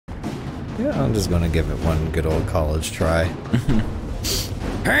Yeah, I'm just gonna give it one good old college try.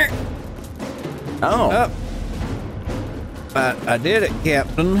 Oh. I did it,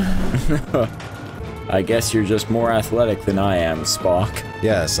 Captain. I guess you're just more athletic than I am, Spock.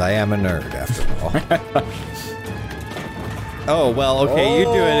 Yes, I am a nerd, after all. Oh, well, okay, you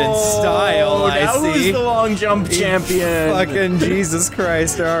do it in style, I see. That was the long jump champion. Fucking Jesus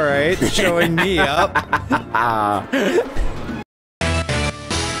Christ, alright. Showing me up.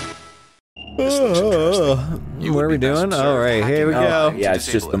 What are we doing? Alright, here we go. Yeah,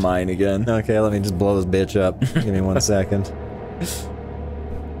 it's just the mine again. Okay, let me just blow this bitch up. Give me 1 second.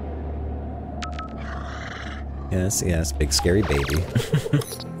 Yes, yes, big scary baby.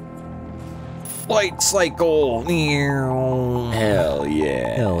 Light cycle! Hell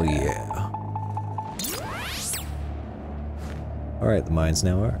yeah. Hell yeah. Alright, the mine's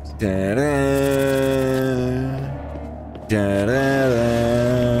now ours. Da-da. Da-da-da.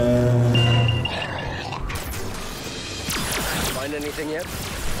 Find anything yet?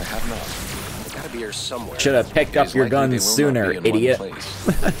 I have not. They gotta be here somewhere. Should have picked up your gun sooner, idiot.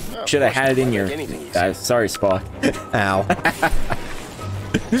 Should have had it in your... sorry, Spock. Ow.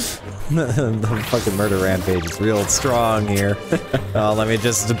 The fucking murder rampage is real strong here. Oh, let me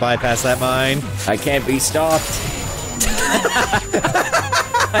just bypass that mine. I can't be stopped.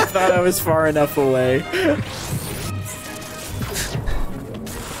 I thought I was far enough away.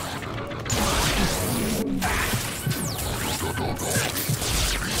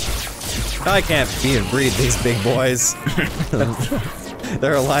 I can't even breathe these big boys.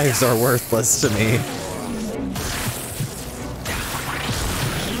 Their lives are worthless to me.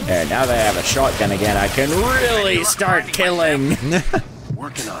 And now that I have a shotgun again, I can really start killing.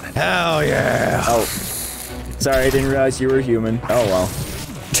 Working on it. Hell yeah. Oh. Sorry, I didn't realize you were human. Oh well.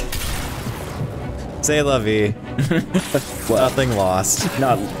 Say la vie. Well, nothing lost.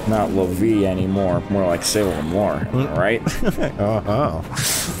 Not la vie anymore. More like Sailor Moore, right? Oh.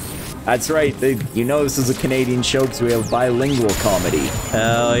 That's right. You know this is a Canadian show because we have bilingual comedy.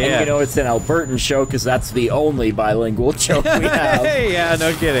 Hell yeah. And you know it's an Albertan show because that's the only bilingual show we have. Hey, yeah,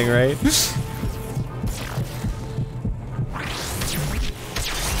 no kidding, right?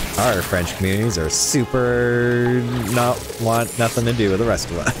 Our French communities are super want nothing to do with the rest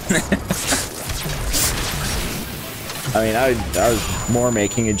of us. I mean, I was more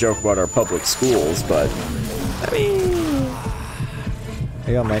making a joke about our public schools, but I mean,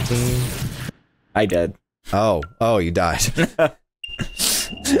 are you on my team? I did. Oh, you died.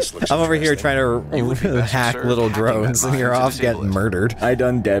 I'm over here trying to hack little drones, and you're off getting murdered. I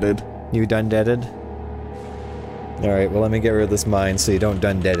done deaded. You done deaded? Alright, well let me get rid of this mine so you don't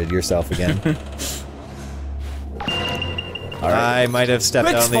done deaded yourself again. I might have stepped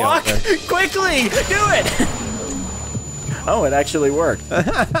Quick, down the Spock! altar. Quickly! Do it! Oh, it actually worked.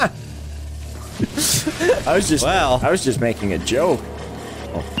 I was just making a joke.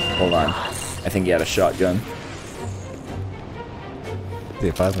 Oh, hold on. I think he had a shotgun. See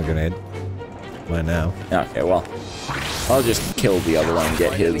a plasma grenade. Why now? Okay, well, I'll just kill the other one and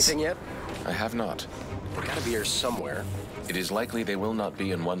get his. Anything yet? I have not. They gotta be here somewhere. It is likely they will not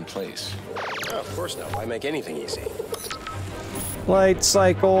be in one place. Oh, of course not. Why make anything easy? Light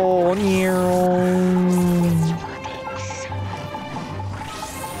cycle.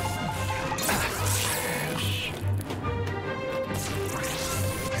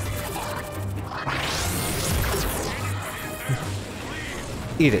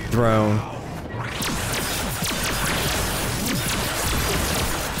 Eat it, drone.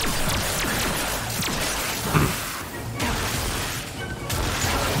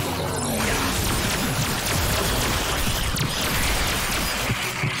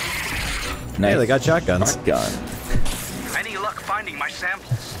 Hey, they got shotguns. Shotgun. Any luck finding my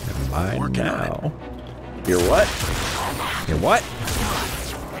samples? Fine now. You're what? You're what?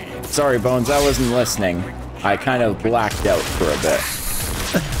 Sorry, Bones, I wasn't listening. I kind of blacked out for a bit.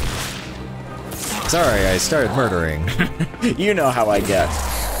 Sorry, I started murdering. You know how I get.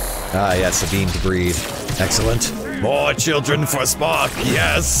 Ah, yes, a bean to breed. Excellent. More children for Spock,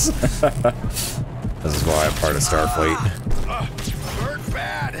 yes! This is why I'm part of Starfleet. Hurt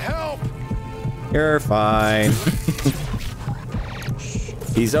bad, help! You're fine.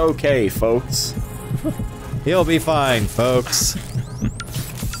 He's okay, folks. He'll be fine, folks.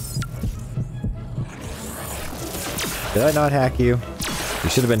 Did I not hack you? You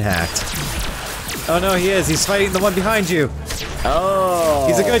should have been hacked. Oh no, he is. He's fighting the one behind you. Oh.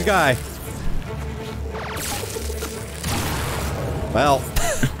 He's a good guy. Well.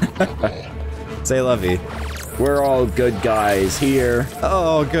 Say lovey. We're all good guys here.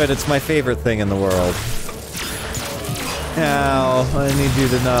 Oh, good. It's my favorite thing in the world. Ow, I need you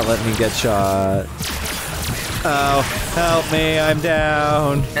to not let me get shot. Oh, help me, I'm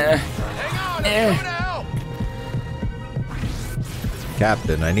down. Hang on, I'm coming out.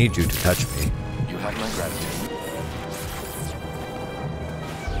 Captain, I need you to touch me. You have my gratitude.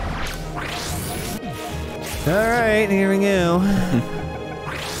 Alright, here we go.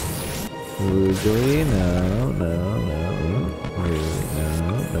 Oogly, no. No.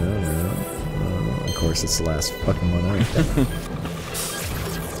 Of course, it's the last fucking one out.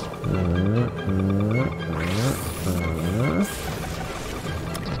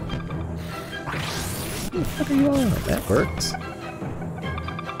 What are you on? That works.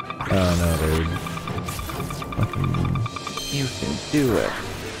 Oh no, dude. Fucking... You can do it.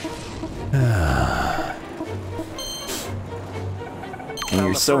 And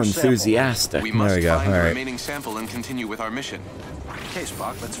you're so enthusiastic. We must There we go. find the All right. remaining sample and continue with our mission. Okay,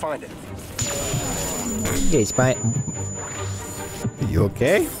 Spock, let's find it. Hey, Spy. You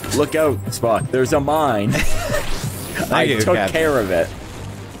okay? Look out, Spock. There's a mine. I you, took Captain. care of it.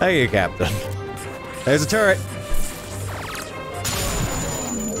 Thank you, Captain. There's a turret.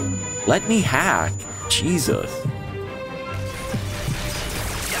 Let me hack. Jesus.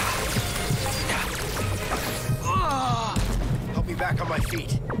 Help me back on my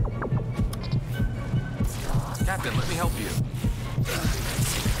feet. Captain, let me help you.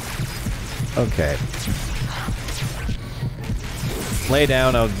 Okay. Lay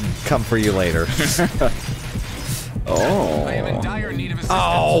down, I'll come for you later. Oh. I am in dire need of assistance.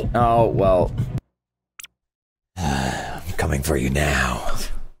 Oh! Oh, well. I'm coming for you now.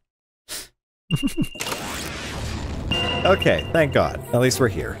 Okay, thank God. At least we're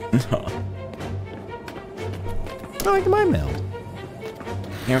here. I like my mail.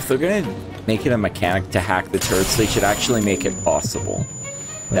 You know, if they're gonna make it a mechanic to hack the turrets, they should actually make it possible.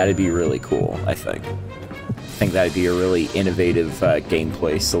 That'd be really cool, I think. I think that'd be a really innovative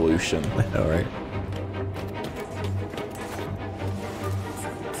gameplay solution. Alright.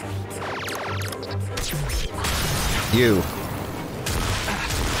 You.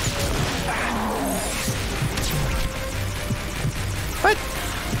 What?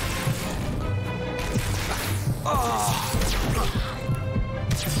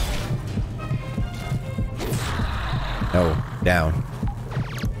 No, down.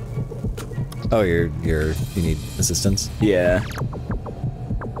 Oh, you need assistance? Yeah.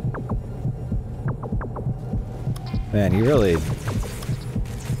 Man, you really...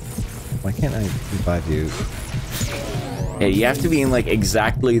 Why can't I revive you? Yeah, you have to be in, like,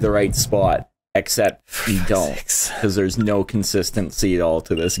 exactly the right spot. Except you don't. Because there's no consistency at all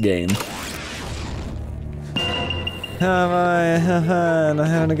to this game. Am I not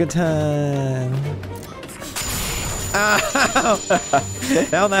having a good time? Ow!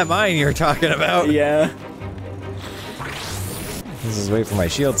 Down that mine you were talking about. Yeah. Let's just wait for my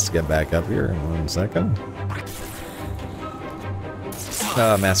shields to get back up here in 1 second.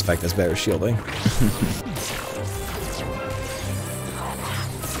 Mass Effect is better shielding.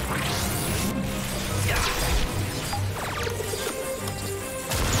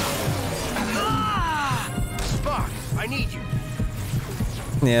 Spock, I need you.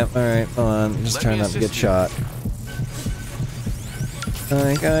 Yep, alright, hold on. I'm just trying not to get shot.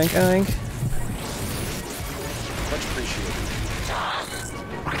 Oink, oink, oink. Much appreciated.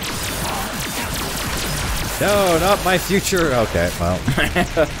 No, not my future. Okay, well.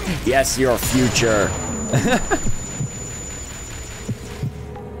 Yes, your future.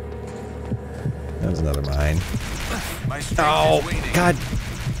 That was another mine. My strength Oh, is waning. God.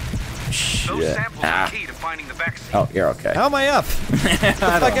 Those Shit. samples are key to finding the vaccine. Oh, you're okay. How am I up? What the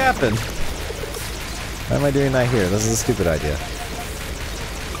fuck happened? Why am I doing that here? This is a stupid idea.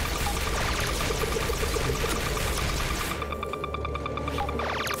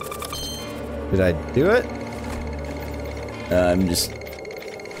 Did I do it? I'm just...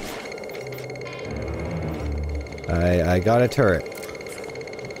 I got a turret.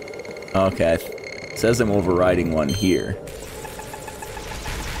 Okay. It says I'm overriding one here.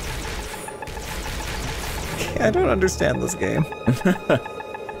 I don't understand this game.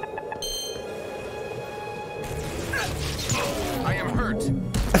 I am hurt.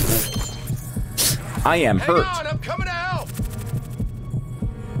 I am hurt. Hang on, I'm coming out.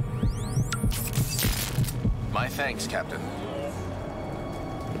 My thanks, Captain.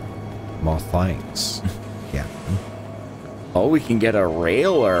 More thanks. Yeah. Oh, we can get a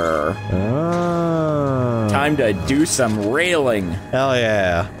railer. Oh. Time to do some railing. Hell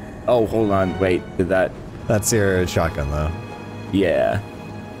yeah. Oh, hold on. Wait, did that... That's your shotgun, though. Yeah.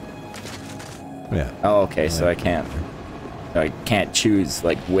 Yeah. Oh, okay, so I can't choose,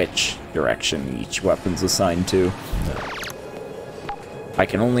 like, which direction each weapon's assigned to. No. I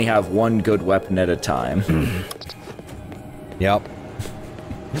can only have one good weapon at a time. Yep.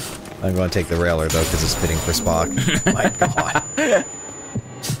 I'm going to take the railer, though, because it's fitting for Spock. My god.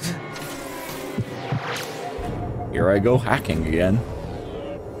 Here I go hacking again.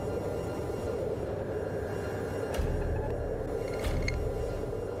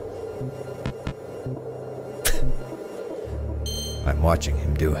 I'm watching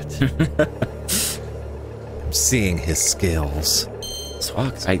him do it. I'm seeing his skills.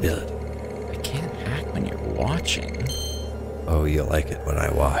 Spock, I can't hack when you're watching. Oh, you like it when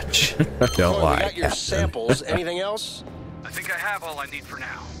I watch. Don't Oh, lie, you got your Captain. samples. Anything else? I think I have all I need for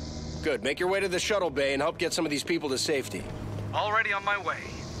now. Good. Make your way to the shuttle bay and help get some of these people to safety. Already on my way.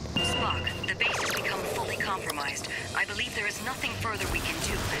 Spock, the base has become fully compromised. I believe there is nothing further we can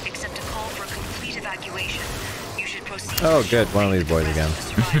do except to call for a complete evacuation. You should proceed. Oh, good. One of these boys again.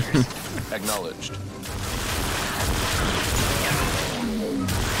 Acknowledged.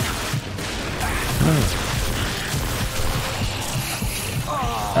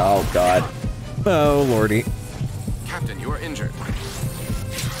 Oh, God. Oh, lordy. Captain, you are injured.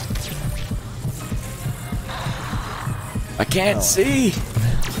 I can't see.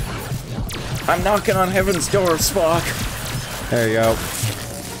 I'm knocking on heaven's door, Spock. There you go.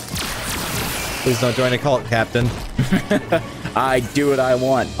 Please don't join a cult, Captain. I do what I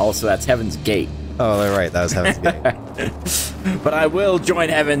want. Also, that's Heaven's Gate. Oh, they're right. That was Heaven's Gate. But I will join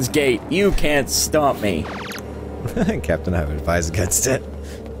Heaven's Gate. You can't stop me. Captain, I would advise against it.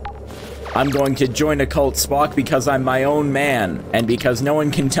 I'm going to join a cult, Spock, because I'm my own man, and because no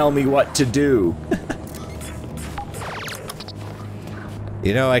one can tell me what to do.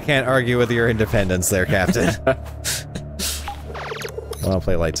 You know, I can't argue with your independence there, Captain. I want to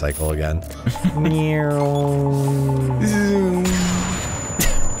play Light Cycle again.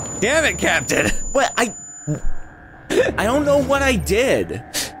 Damn it, Captain! What? I don't know what I did.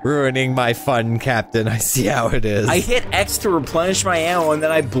 Ruining my fun, Captain. I see how it is. I hit X to replenish my ammo, and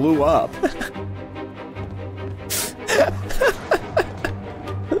then I blew up.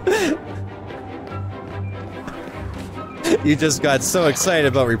 You just got so excited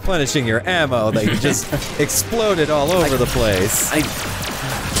about replenishing your ammo that you just exploded all over the place. I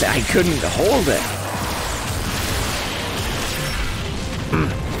couldn't hold it.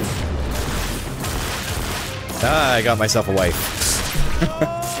 Ah, I got myself a wife.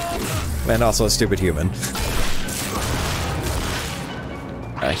 And also a stupid human.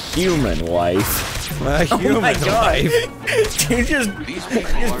 A human wife. A human Oh my God. wife. You just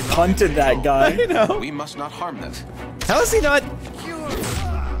punted that guy. I know. We must not harm them. How is he not?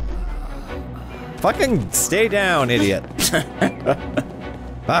 Fucking stay down, idiot.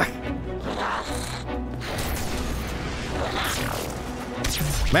 Fuck.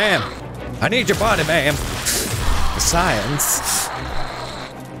 Ma'am, I need your body, ma'am. Science.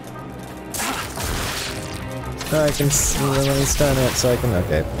 I can really stun it, so I can.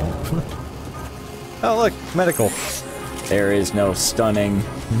 Okay. Oh, look, medical. There is no stunning.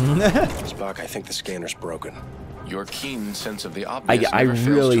 Spock, I think the scanner's broken. Your keen sense of the obvious I never fails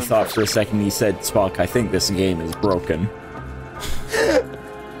really to thought impress for a second he said, Spock, I think this game is broken.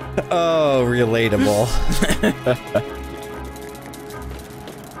 Oh, relatable.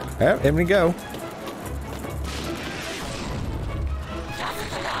 Oh, here we go.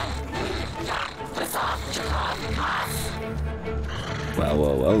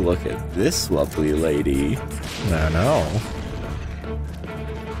 Well, look at this lovely lady. No.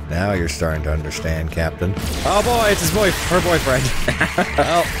 Now you're starting to understand, Captain. Oh boy, it's his her boyfriend.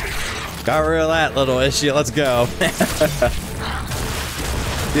 Well, got rid of that little issue. Let's go.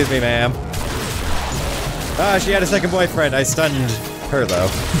 Excuse me, ma'am. Ah, she had a second boyfriend. I stunned her, though.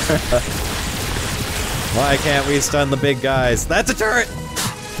 Why can't we stun the big guys? That's a turret!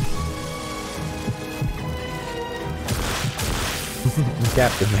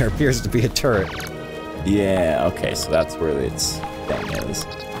 Captain, there appears to be a turret. Yeah, okay, so that's where its thing is.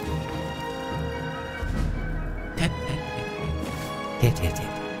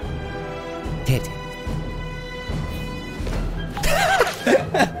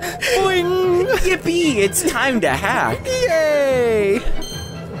 Boing! Yippee! It's time to hack! Yay!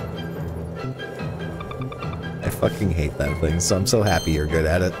 I fucking hate that thing, so I'm so happy you're good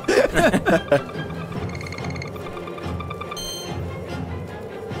at it.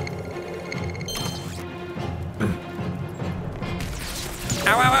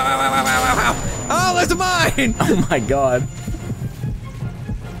 Ow, ow, ow, ow, ow, ow, ow, ow. Oh, there's a mine! Oh my God.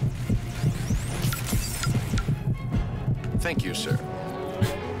 Thank you, sir.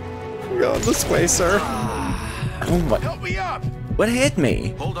 We're going this way, sir. Oh my. Help me up! What hit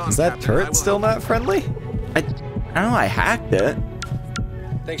me? Hold on, Is that Captain, I turret will still help not friendly? I don't know, I hacked it.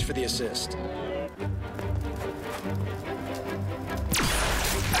 Thanks for the assist.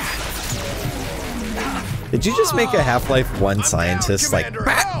 Did you just make a Half-Life 1 scientist like?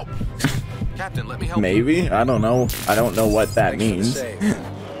 Captain, let me help you. Maybe? I don't know. I don't know what that means.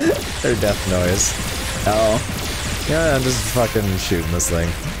 Their death noise. Oh. Yeah, I'm just fucking shooting this thing.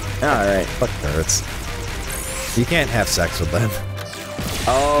 Alright. Fuck turrets. You can't have sex with them.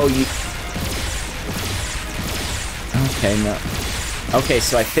 Oh, you... Okay, no. Okay,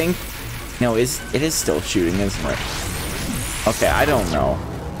 so I think... No, it is still shooting, isn't it? Okay, I don't know.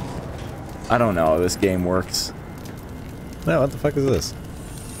 I don't know how this game works. No, what the fuck is this?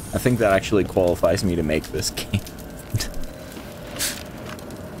 I think that actually qualifies me to make this game.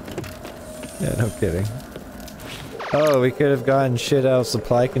 Yeah, no kidding. Oh, we could have gotten shit out of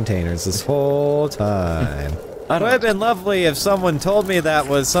supply containers this whole time. It would have been lovely if someone told me that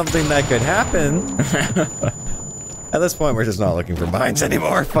was something that could happen. At this point, we're just not looking for mines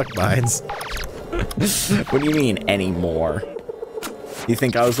anymore. Fuck mines. What do you mean, anymore? You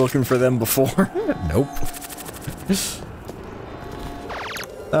think I was looking for them before? Nope.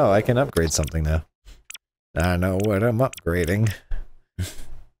 Oh, I can upgrade something now. I know what I'm upgrading.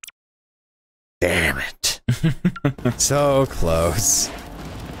 Damn it. So close.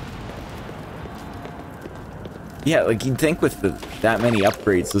 Yeah, like you'd think with that many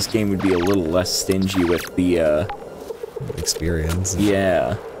upgrades, this game would be a little less stingy with the, experience.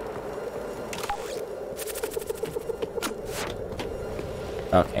 Yeah.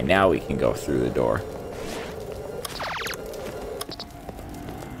 Okay, now we can go through the door.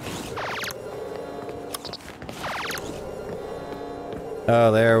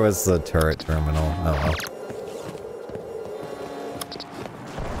 Oh, there was the turret terminal. Oh well.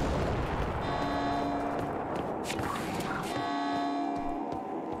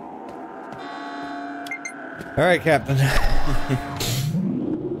 Alright, Captain.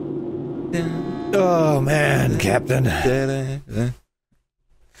 Oh man, Captain.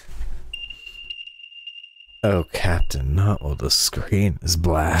 Oh, Captain, not while the screen is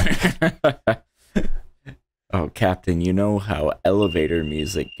black. Oh, Captain, you know how elevator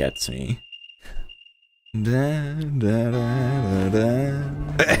music gets me. Captain,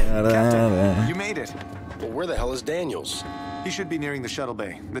 you made it. Well, where the hell is Daniels? He should be nearing the shuttle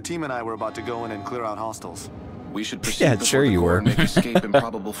bay. The team and I were about to go in and clear out hostiles. We should proceed Yeah, before sure the you were. Gorn make escape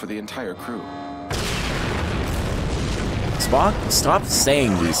improbable for the entire crew. Spock, stop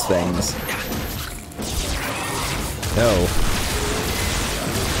saying these things. No.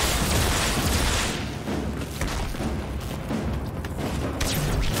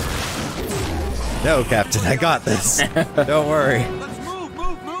 No, Captain, I got this. Don't worry. Let's move,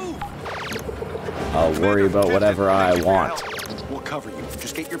 move, move! I'll worry about whatever I want. We'll cover you.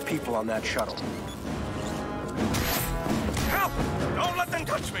 Just get your people on that shuttle. Help! Don't let them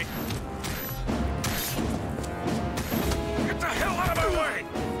touch me! Get the hell out of my way!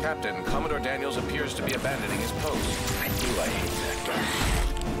 Captain, Commodore Daniels appears to be abandoning his post. I knew I hate that guy.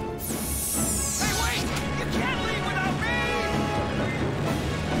 Hey, wait! You can't leave without me!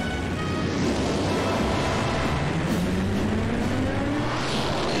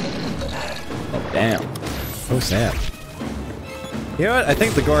 Oh, damn. Oh, snap. You know what? I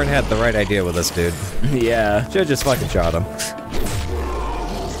think the Gorn had the right idea with this dude. Yeah. Should've just fucking shot him.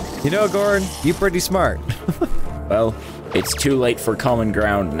 You know, Gorn, you pretty smart. Well, it's too late for common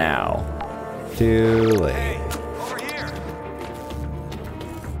ground now. Too late. Over here!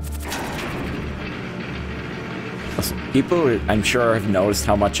 People, I'm sure, have noticed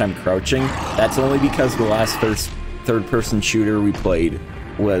how much I'm crouching. That's only because the last third-person shooter we played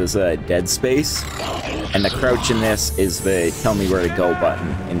was Dead Space, and the crouch in this is the tell me where to go button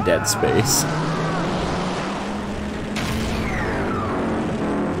in Dead Space.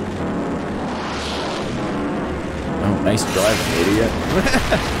 Oh, nice driving, idiot.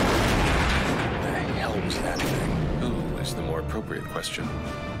 The hell was that thing? Who is the more appropriate question?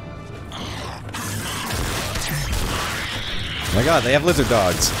 Oh my god, they have lizard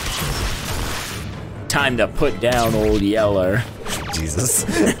dogs. Time to put down old Yeller. Jesus.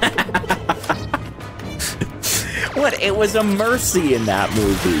 What? It was a mercy in that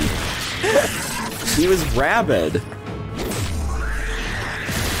movie. He was rabid.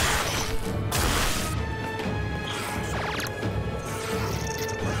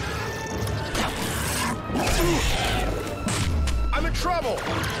 I'm in trouble!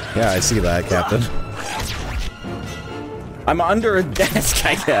 Yeah, I see that, Captain. I'm under a desk,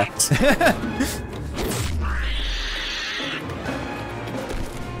 I guess.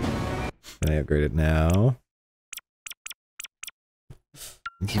 Can I upgrade it now?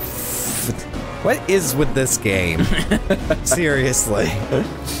 You What is with this game? Seriously.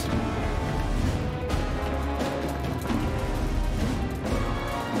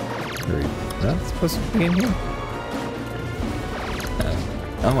 Not supposed to be in here?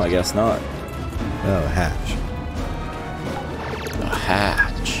 Oh, I guess not. Oh, hatch. A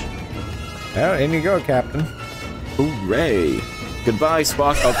hatch. Well, in you go, Captain. Hooray. Goodbye,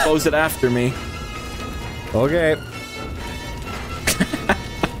 Spock. I'll close it after me. Okay.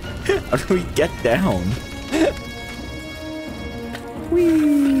 How do we get down?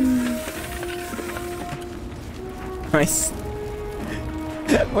 Whee!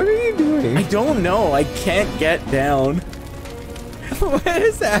 What are you doing? I don't know. I can't get down. What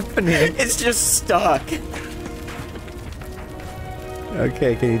is happening? It's just stuck.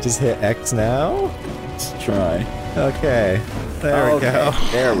 Okay, can you just hit X now? Let's try. Okay. There we go.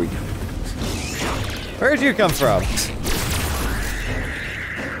 There we go. Where'd you come from?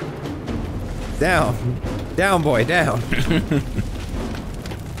 Down. Down, boy, down.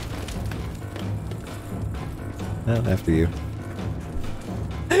 Well, after you.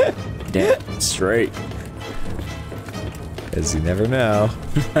 Damn, straight. As you never know.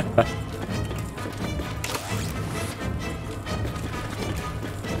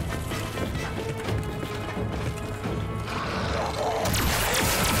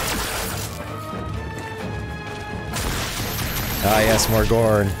 Ah, yes, more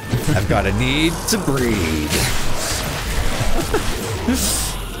Gorn. I've got a need to breed.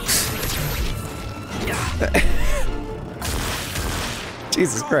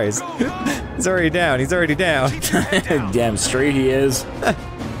 Jesus Christ. He's already down. He's already down. Damn straight he is.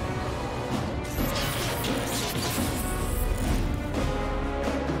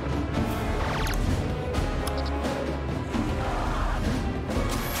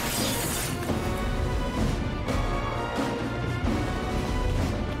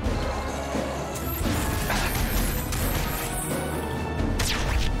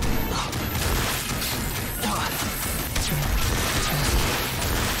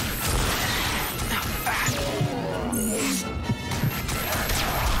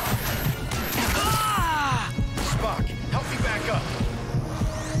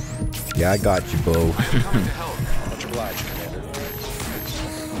 Yeah, I got you, Bo. Much obliged, Commander.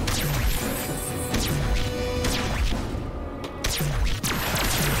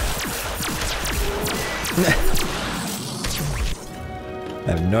 I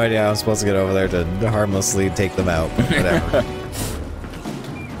have no idea how I'm supposed to get over there to harmlessly take them out. Whatever.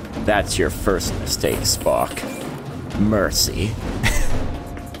 That's your first mistake, Spock. Mercy.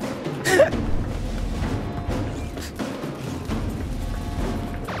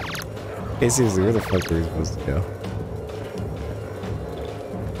 Hey, seriously, where the fuck are we supposed to go?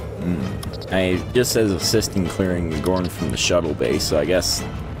 It just says assisting clearing the Gorn from the shuttle bay, so I guess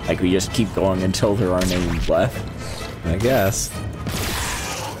like we just keep going until there aren't any left. I guess.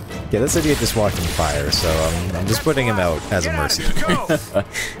 Yeah, this idiot just walked in fire, so I'm just putting him out as a mercy.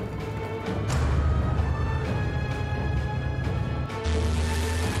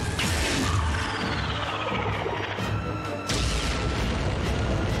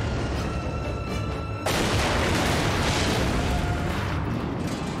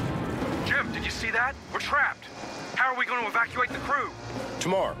 Jim, did you see that? We're trapped. How are we going to evacuate the crew?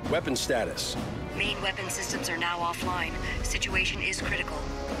 Tamar, weapon status. Main weapon systems are now offline. Situation is critical.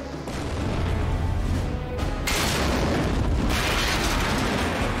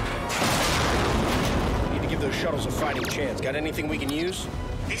 Need to give those shuttles a fighting chance. Got anything we can use?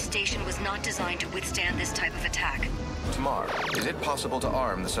 This station was not designed to withstand this type of attack. Tamar, is it possible to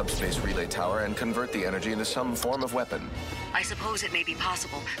arm the subspace relay tower and convert the energy into some form of weapon? I suppose it may be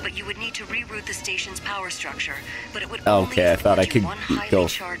possible, but you would need to reroute the station's power structure. But it would Okay, I thought I could go.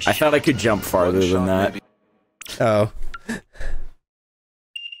 I thought I could jump farther than that. Oh.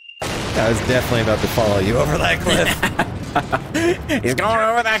 I was definitely about to follow you over that cliff. He's going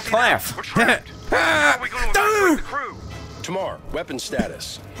over that cliff. We're trapped. How are we going to evacuate the crew? Tamar, weapon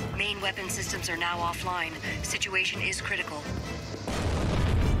status. Main weapon systems are now offline. Situation is critical.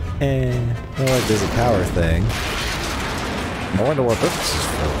 Well, like there's a power thing. I wonder what this is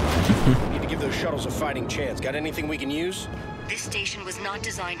for. Need to give those shuttles a fighting chance. Got anything we can use? This station was not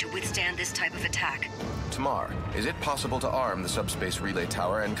designed to withstand this type of attack. Tamar, is it possible to arm the subspace relay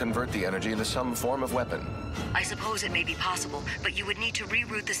tower and convert the energy into some form of weapon? I suppose it may be possible, but you would need to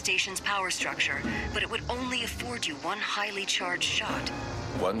reroute the station's power structure. But it would only afford you one highly charged shot.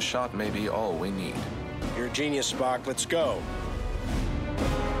 One shot may be all we need. You're a genius, Spock. Let's go.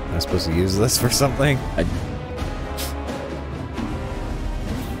 Am I supposed to use this for something?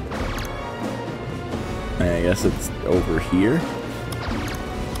 I guess it's over here.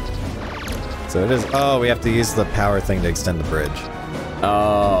 So it is. Oh, we have to use the power thing to extend the bridge.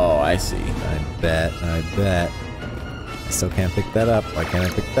 Oh, I see. I bet. I still can't pick that up. Why can't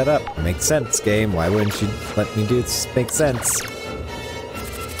I pick that up? It makes sense, game. Why wouldn't you let me do this? Makes sense.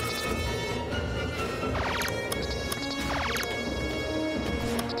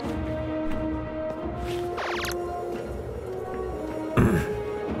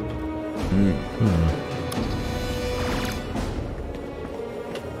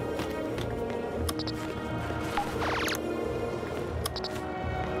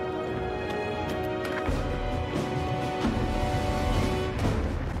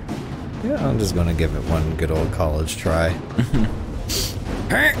 Yeah, I'm just gonna give it one good old college try.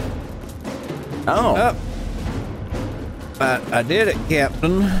 Oh. I did it,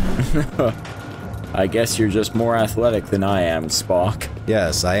 Captain. I guess you're just more athletic than I am, Spock.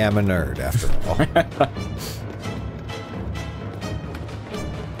 Yes, I am a nerd, after all.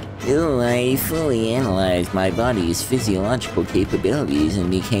 I fully analyzed my body's physiological capabilities and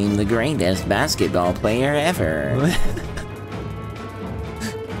became the greatest basketball player ever.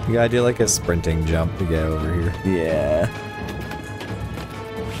 You gotta do like a sprinting jump to get over here. Yeah.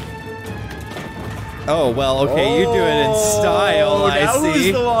 Oh, well, okay, you do it in style, I see. That was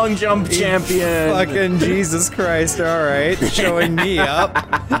the long jump champion. Fucking Jesus Christ, alright. Showing me up.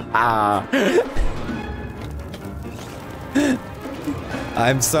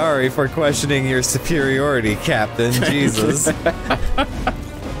 I'm sorry for questioning your superiority, Captain. Jesus.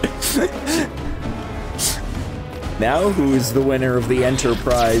 Now who's the winner of the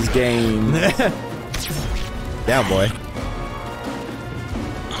Enterprise game? Down, boy.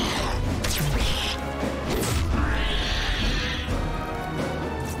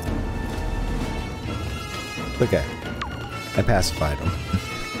 Okay. I pacified them.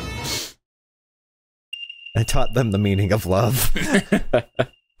 I taught them the meaning of love.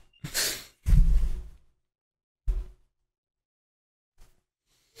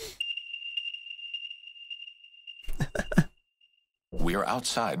 We are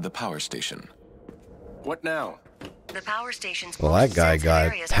outside the power station. What now? The power station's Well, that guy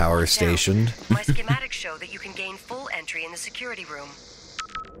got power stationed. My schematics show that you can gain full entry in the security room.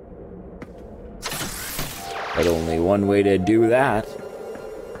 But only one way to do that.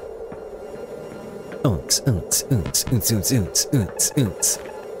 Oonts, oonts, oonts, oonts, oonts, oonts, oonts, oonts.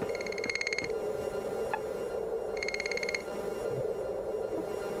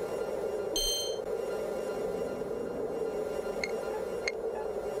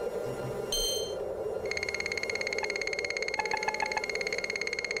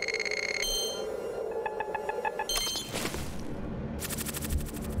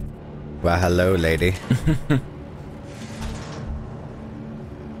 Well, hello, lady.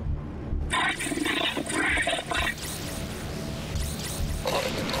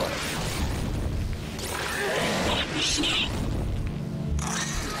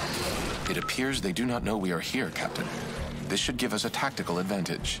 It appears they do not know we are here, Captain. This should give us a tactical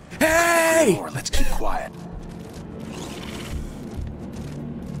advantage. Hey! Or let's keep quiet.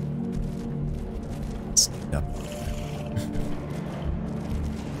 Yep.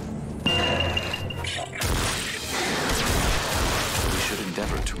 We should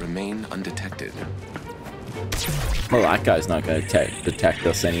endeavor to remain undetected. Well, that guy's not gonna detect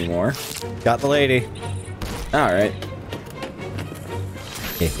us anymore. Got the lady. Alright.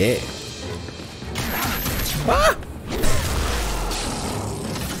 Heh. Ah!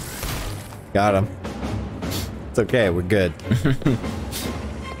 Got him. It's okay, we're good.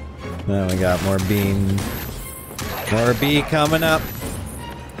 Now we got more bean. More bee coming up.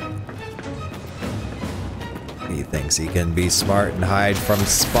 He thinks he can be smart and hide from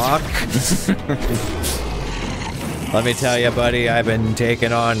Spock. Let me tell you, buddy, I've been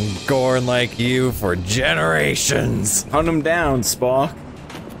taking on Gorn like you for generations. Hunt him down, Spock.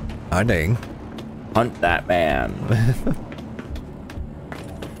 Hunting. Hunt that man.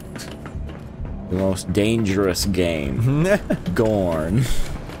 The most dangerous game. Gorn.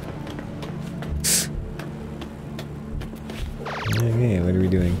 Okay, what are we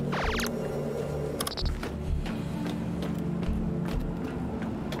doing?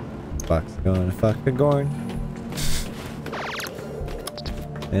 Spock's gonna fuck a Gorn.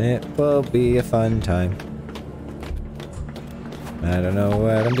 And it will be a fun time. I don't know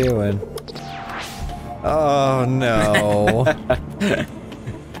what I'm doing. Oh no.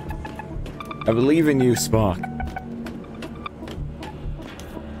 I believe in you, Spock.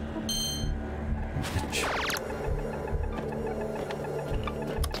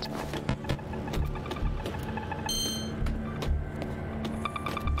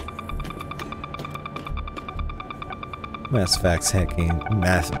 Mass Facts hacking.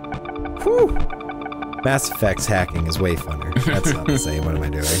 Mass Whew. Mass Effect's hacking is way funner. That's not the same. What am I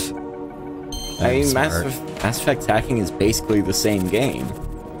doing? I mean, Mass Effect hacking is basically the same game.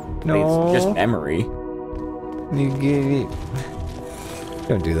 No. It's just memory.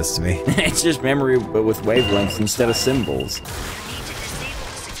 Don't do this to me. It's just memory, but with wavelengths instead of symbols. Need to disable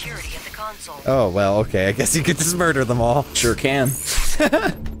the security at the console. Oh, well, okay. I guess you could just murder them all. Sure can.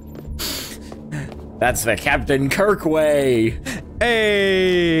 That's the Captain Kirk way.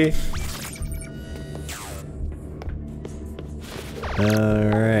 Hey!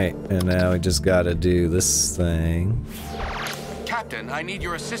 Alright, and now we just gotta do this thing. Captain, I need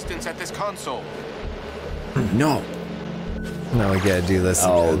your assistance at this console. No. Now we gotta do this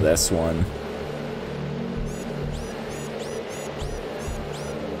Oh, again. this one.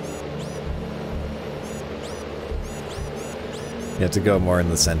 You have to go more in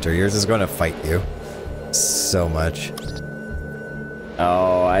the center. Yours is gonna fight you. So much.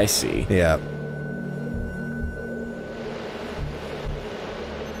 Oh, I see. Yeah.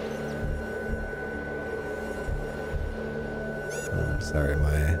 Oh, sorry,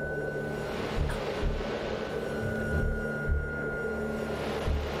 my...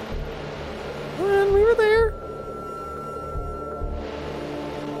 Man, we were there.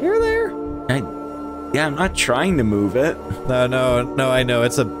 We were there. Yeah, I'm not trying to move it. No, I know.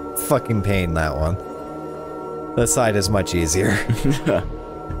 It's a fucking pain, that one. This side is much easier.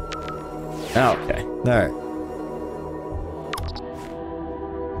 Okay. Alright.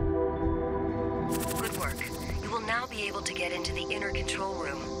 Good work. You will now be able to get into the inner control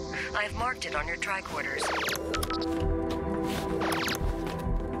room. I have marked it on your tricorders.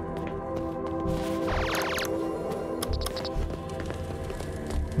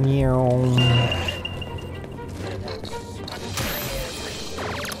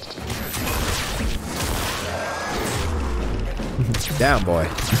 Down, boy.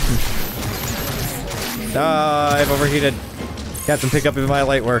 Ah, I've overheated. Captain, pick up my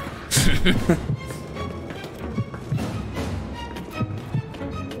light work.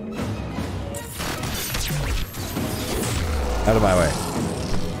 Out of my way.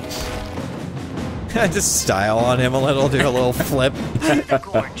 Just style on him a little, do a little flip. The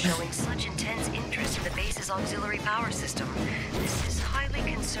Gorn showing such intense interest in the base's auxiliary power system. This is highly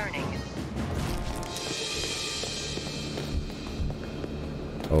concerning.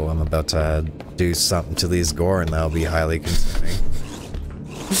 Oh, I'm about to do something to these Gorn that'll be highly concerning.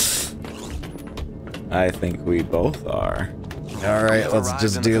 I think we both are. Alright, let's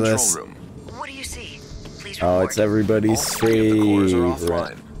just do this. What do you see? Please report. Oh, it's everybody's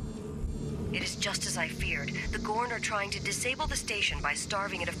favorite. It is just as I feared. The Gorn are trying to disable the station by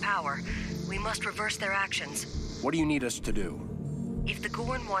starving it of power. We must reverse their actions. What do you need us to do? If the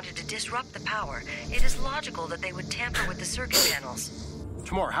Gorn wanted to disrupt the power, it is logical that they would tamper with the circuit panels.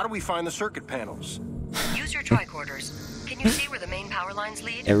 Tamar, how do we find the circuit panels? Use your tricorders. Can you see where the main power lines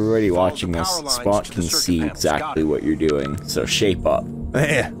lead? Everybody Follow watching the this power lines spot to the can circuit see panels. exactly Got it. what you're doing, so shape up.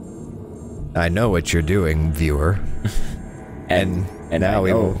 Yeah. I know what you're doing, viewer. And now I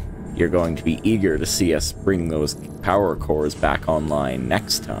we know will. you're going to be eager to see us bring those power cores back online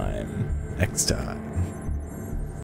next time. Next time.